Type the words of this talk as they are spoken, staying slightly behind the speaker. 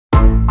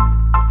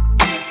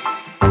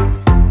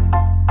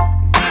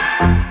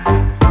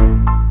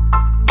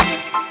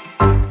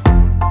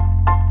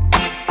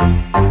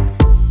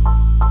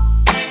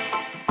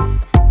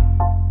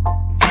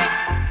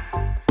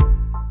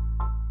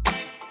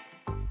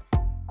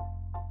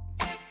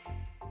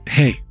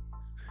Hey,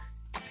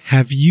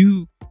 have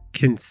you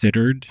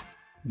considered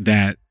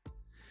that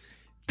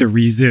the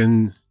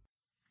reason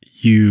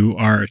you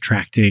are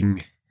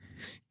attracting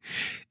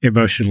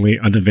emotionally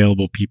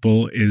unavailable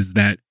people is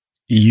that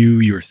you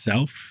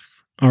yourself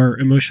are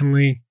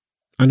emotionally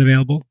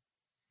unavailable?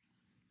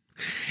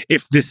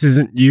 If this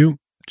isn't you,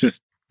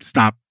 just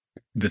stop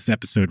this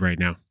episode right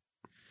now.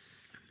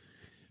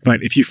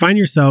 But if you find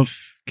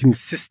yourself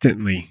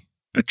consistently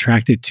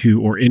attracted to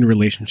or in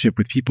relationship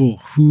with people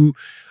who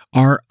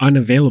are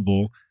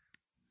unavailable,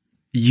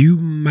 you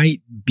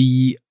might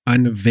be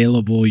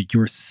unavailable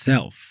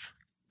yourself.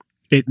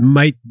 It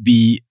might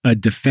be a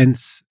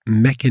defense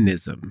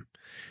mechanism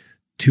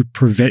to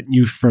prevent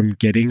you from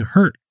getting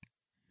hurt.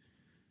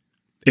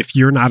 If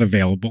you're not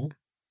available,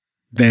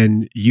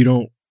 then you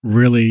don't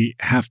really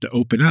have to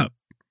open up.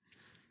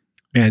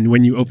 And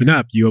when you open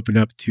up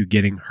to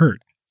getting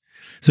hurt.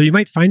 So you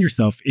might find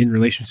yourself in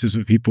relationships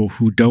with people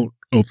who don't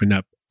open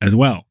up as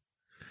well.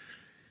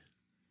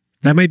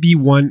 That might be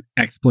one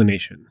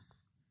explanation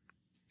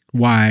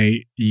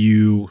why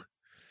you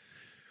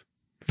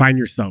find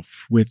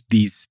yourself with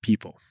these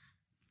people.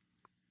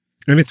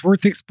 And it's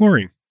worth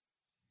exploring.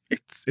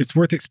 It's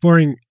worth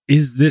exploring.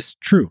 Is this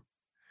true?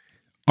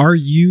 Are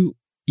you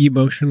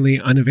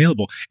emotionally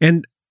unavailable?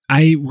 And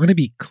I want to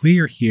be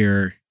clear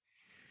here.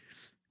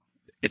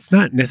 It's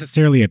not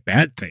necessarily a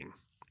bad thing.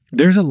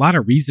 There's a lot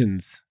of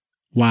reasons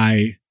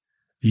why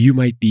you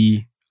might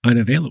be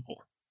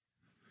unavailable.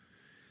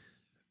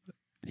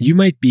 You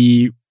might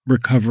be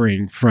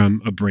recovering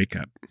from a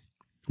breakup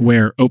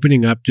where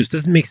opening up just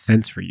doesn't make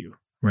sense for you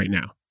right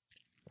now.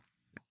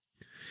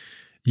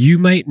 You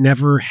might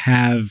never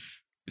have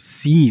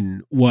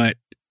seen what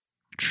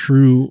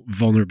true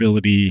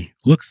vulnerability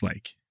looks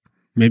like.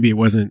 Maybe it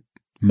wasn't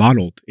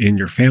modeled in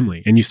your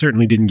family, and you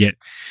certainly didn't get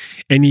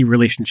any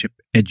relationship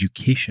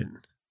education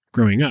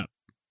growing up.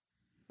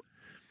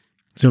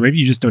 So maybe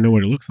you just don't know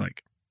what it looks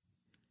like.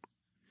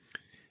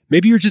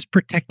 Maybe you're just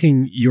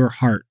protecting your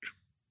heart.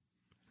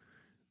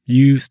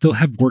 You still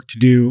have work to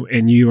do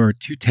and you are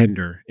too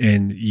tender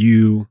and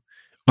you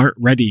aren't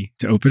ready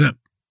to open up.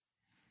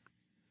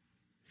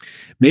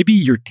 Maybe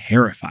you're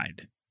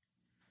terrified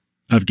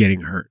of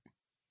getting hurt.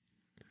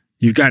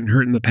 You've gotten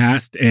hurt in the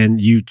past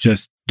and you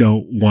just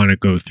don't want to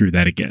go through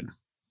that again.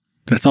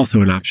 That's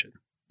also an option.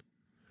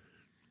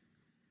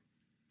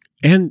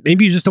 And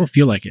maybe you just don't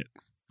feel like it.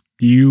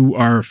 You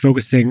are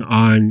focusing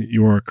on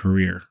your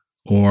career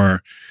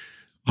or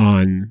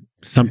on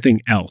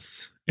something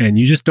else, and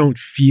you just don't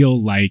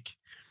feel like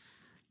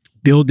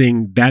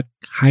building that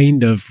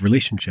kind of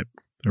relationship,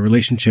 a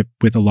relationship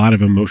with a lot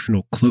of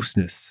emotional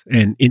closeness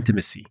and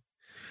intimacy.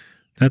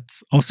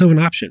 That's also an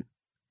option.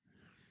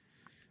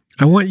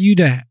 I want you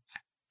to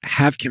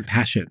have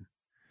compassion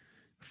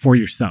for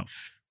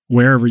yourself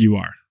wherever you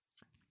are.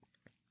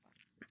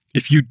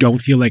 If you don't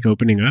feel like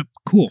opening up,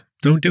 cool,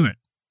 don't do it.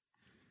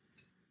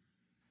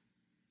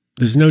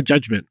 There's no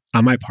judgment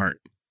on my part.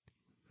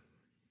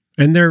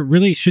 And there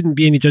really shouldn't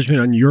be any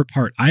judgment on your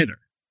part either.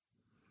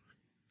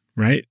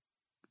 Right?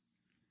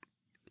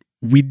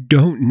 We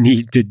don't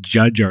need to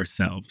judge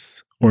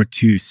ourselves or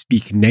to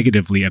speak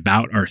negatively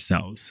about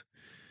ourselves.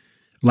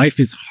 Life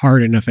is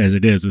hard enough as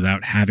it is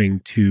without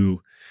having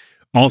to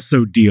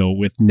also deal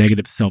with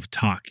negative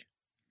self-talk.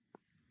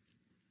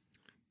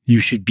 You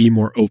should be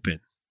more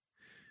open.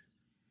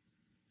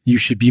 You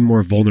should be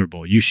more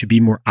vulnerable. You should be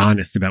more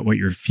honest about what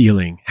you're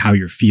feeling, how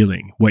you're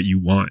feeling, what you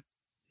want.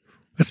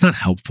 That's not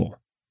helpful.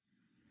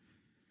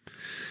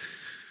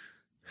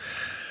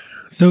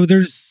 So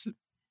there's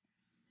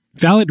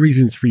valid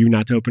reasons for you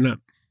not to open up.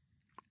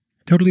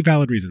 Totally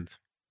valid reasons.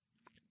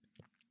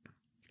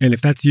 And if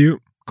that's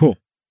you, cool.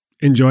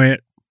 Enjoy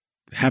it.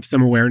 Have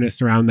some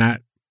awareness around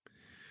that.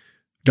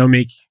 Don't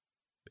make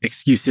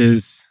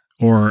excuses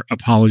or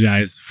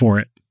apologize for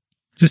it.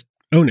 Just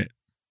own it.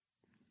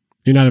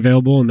 You're not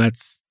available, and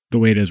that's the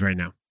way it is right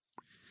now.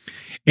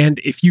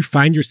 And if you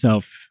find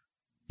yourself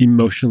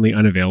emotionally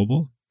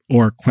unavailable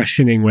or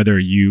questioning whether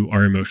you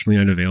are emotionally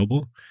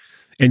unavailable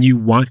and you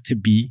want to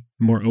be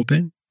more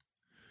open,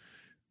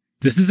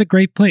 this is a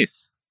great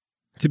place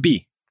to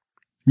be.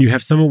 You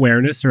have some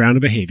awareness around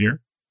a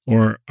behavior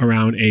or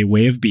around a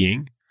way of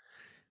being,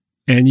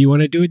 and you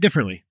want to do it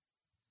differently.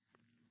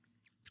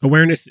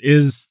 Awareness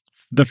is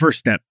the first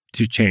step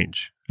to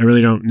change. I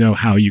really don't know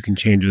how you can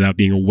change without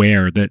being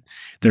aware that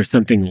there's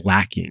something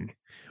lacking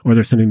or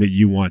there's something that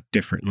you want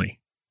differently.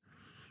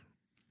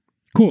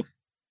 Cool.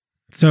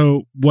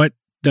 So what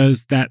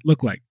does that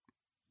look like?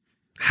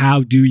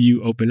 How do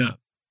you open up?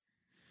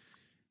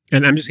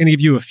 And I'm just going to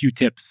give you a few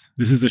tips.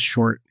 This is a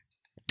short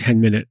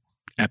 10-minute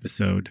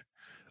episode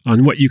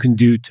on what you can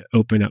do to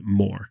open up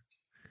more.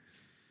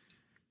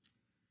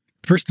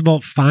 First of all,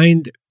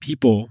 find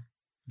people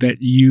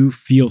that you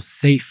feel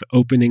safe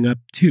opening up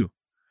to.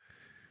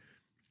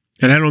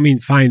 And I don't mean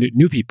find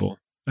new people.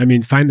 I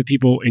mean, find the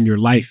people in your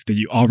life that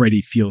you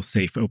already feel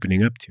safe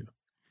opening up to.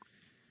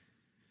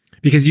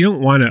 Because you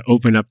don't want to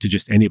open up to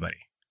just anybody.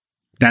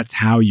 That's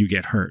how you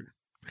get hurt.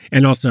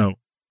 And also,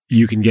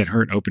 you can get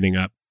hurt opening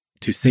up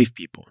to safe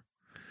people.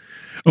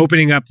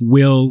 Opening up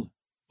will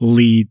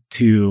lead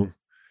to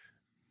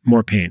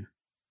more pain.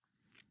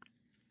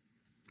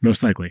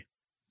 Most likely.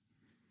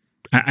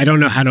 I don't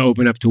know how to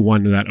open up to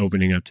one without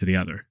opening up to the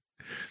other.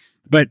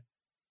 But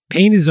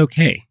pain is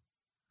okay.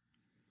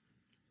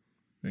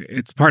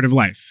 It's part of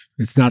life.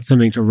 It's not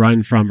something to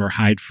run from or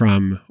hide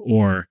from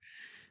or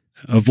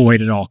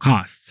avoid at all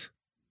costs.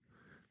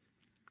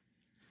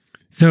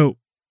 So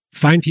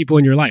find people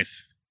in your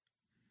life.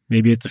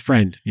 Maybe it's a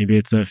friend. Maybe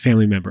it's a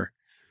family member.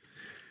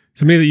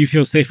 Somebody that you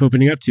feel safe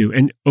opening up to,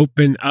 and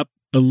open up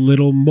a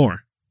little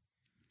more.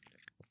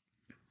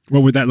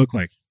 What would that look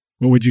like?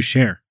 What would you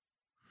share?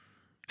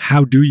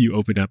 How do you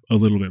open up a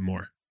little bit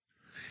more?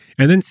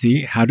 And then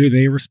see, how do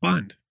they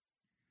respond?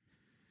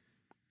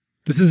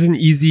 This is an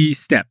easy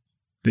step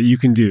that you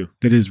can do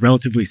that is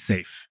relatively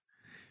safe.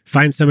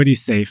 Find somebody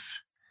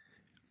safe,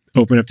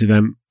 open up to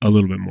them a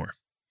little bit more.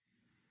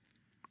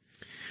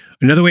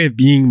 Another way of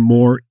being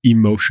more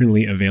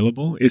emotionally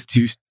available is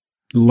to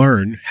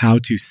learn how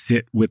to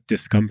sit with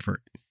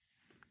discomfort.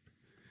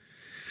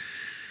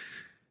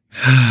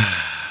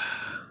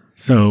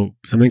 So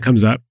something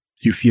comes up,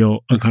 you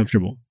feel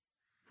uncomfortable.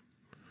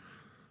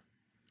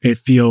 It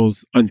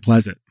feels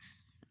unpleasant.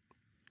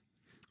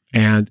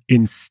 And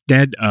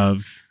instead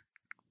of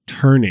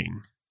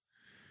turning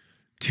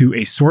to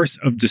a source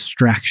of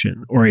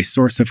distraction or a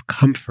source of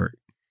comfort,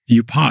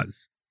 you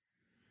pause.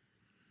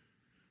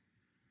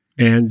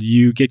 And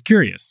you get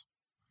curious.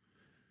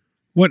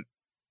 What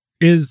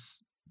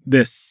is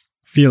this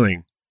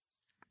feeling?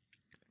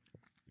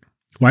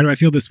 Why do I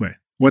feel this way?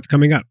 What's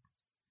coming up?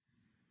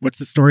 What's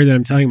the story that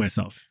I'm telling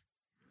myself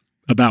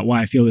about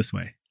why I feel this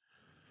way?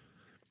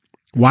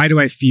 Why do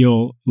I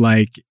feel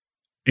like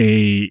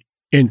a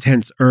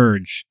intense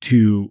urge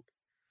to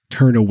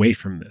turn away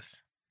from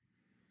this?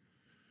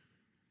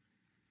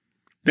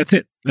 That's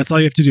it. That's all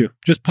you have to do.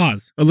 Just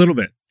pause a little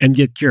bit and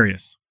get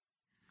curious.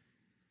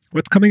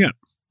 What's coming up?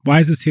 Why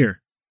is this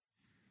here?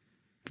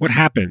 What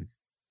happened?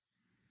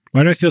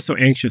 Why do I feel so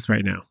anxious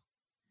right now?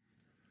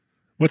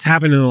 What's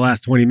happened in the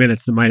last 20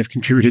 minutes that might have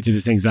contributed to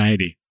this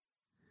anxiety?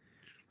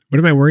 What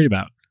am I worried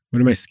about?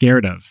 What am I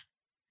scared of?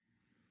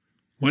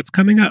 What's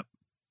coming up?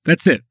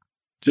 That's it.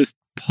 Just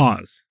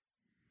pause.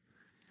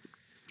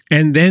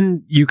 And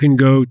then you can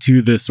go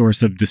to the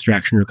source of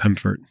distraction or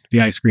comfort,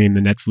 the ice cream, the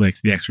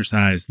Netflix, the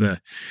exercise,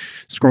 the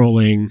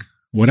scrolling,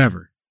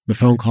 whatever, the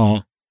phone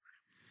call.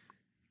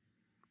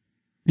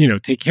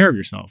 Take care of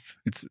yourself.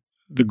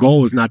 The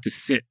goal is not to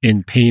sit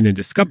in pain and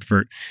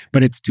discomfort,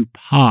 but it's to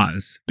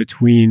pause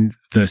between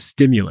the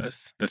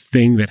stimulus, the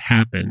thing that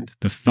happened,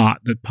 the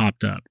thought that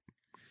popped up,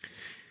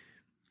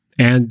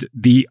 and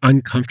the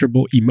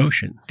uncomfortable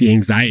emotion, the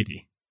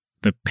anxiety,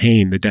 the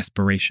pain, the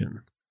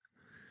desperation.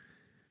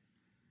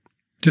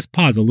 Just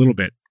pause a little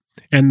bit.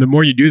 And the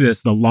more you do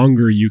this, the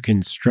longer you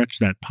can stretch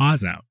that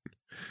pause out,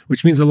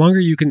 which means the longer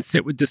you can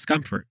sit with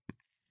discomfort,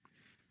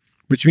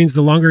 which means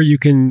the longer you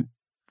can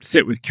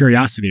sit with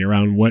curiosity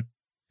around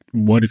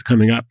what is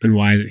coming up and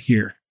why is it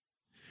here.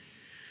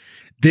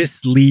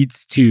 This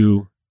leads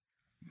to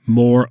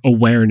more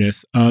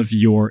awareness of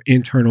your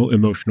internal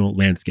emotional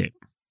landscape,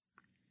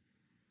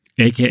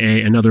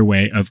 aka another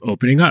way of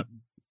opening up.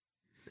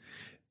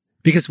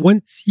 Because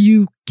once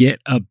you get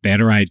a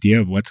better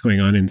idea of what's going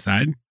on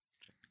inside,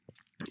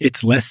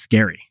 it's less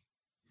scary,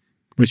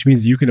 which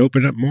means you can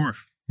open up more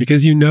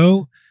because you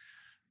know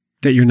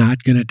that you're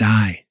not going to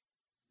die.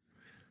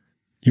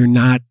 You're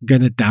not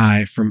going to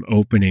die from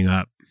opening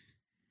up.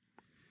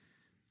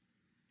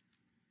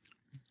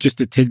 Just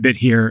a tidbit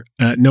here.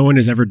 No one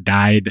has ever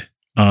died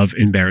of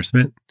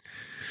embarrassment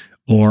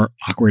or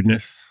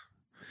awkwardness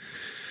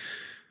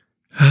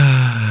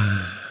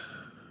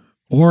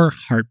or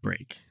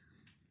heartbreak.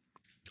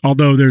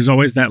 Although there's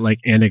always that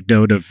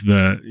anecdote of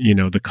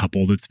the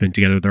couple that's been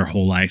together their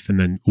whole life and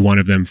then one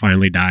of them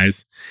finally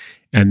dies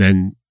and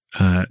then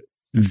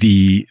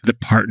the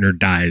partner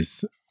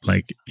dies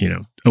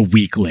a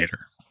week later.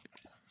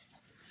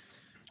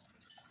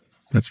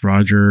 That's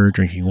Roger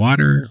drinking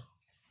water.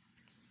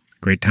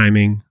 Great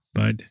timing,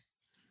 bud.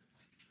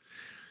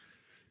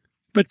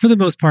 But for the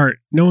most part,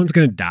 no one's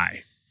going to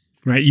die,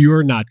 right?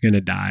 You're not going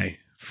to die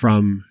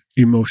from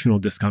emotional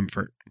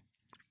discomfort.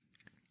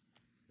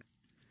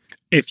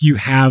 If you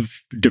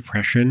have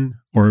depression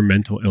or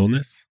mental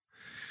illness,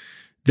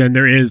 then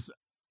there is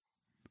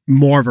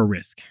more of a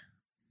risk.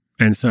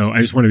 And so I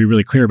just want to be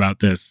really clear about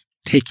this.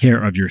 Take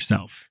care of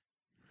yourself.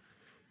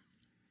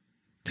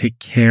 Take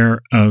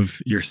care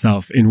of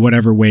yourself in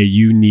whatever way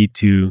you need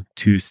to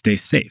stay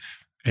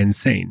safe and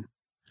sane.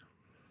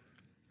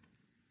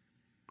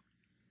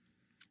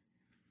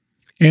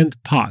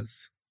 And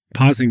pause.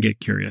 Pause and get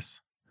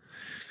curious.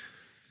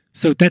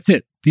 So that's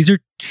it. These are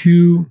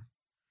 2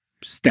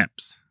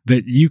 steps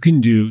that you can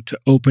do to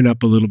open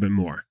up a little bit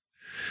more.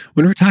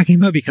 When we're talking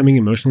about becoming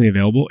emotionally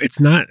available,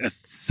 it's not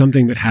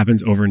something that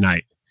happens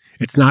overnight.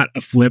 It's not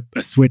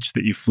a switch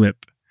that you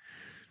flip.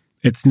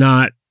 It's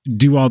not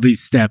do all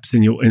these steps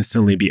and you'll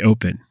instantly be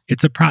open.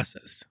 It's a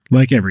process,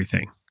 like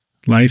everything.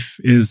 Life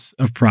is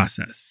a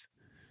process.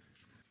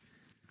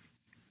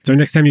 So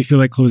next time you feel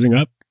like closing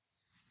up,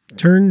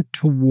 Turn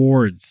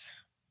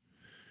towards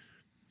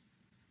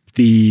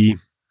the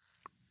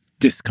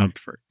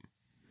discomfort.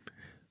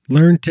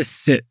 Learn to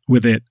sit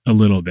with it a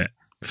little bit.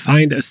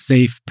 Find a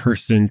safe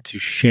person to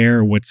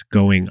share what's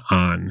going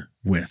on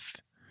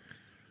with.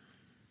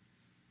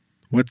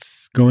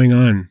 What's going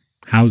on?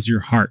 How's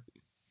your heart?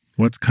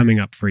 What's coming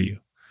up for you?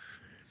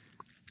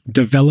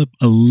 Develop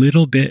a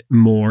little bit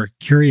more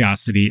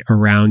curiosity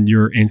around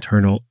your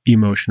internal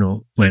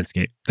emotional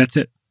landscape. That's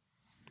it.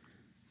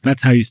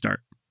 That's how you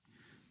start.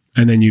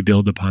 And then you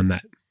build upon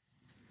that.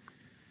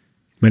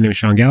 My name is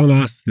Sean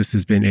Galanos. This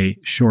has been a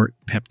short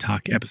pep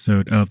talk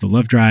episode of The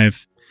Love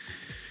Drive.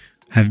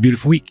 Have a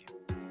beautiful week.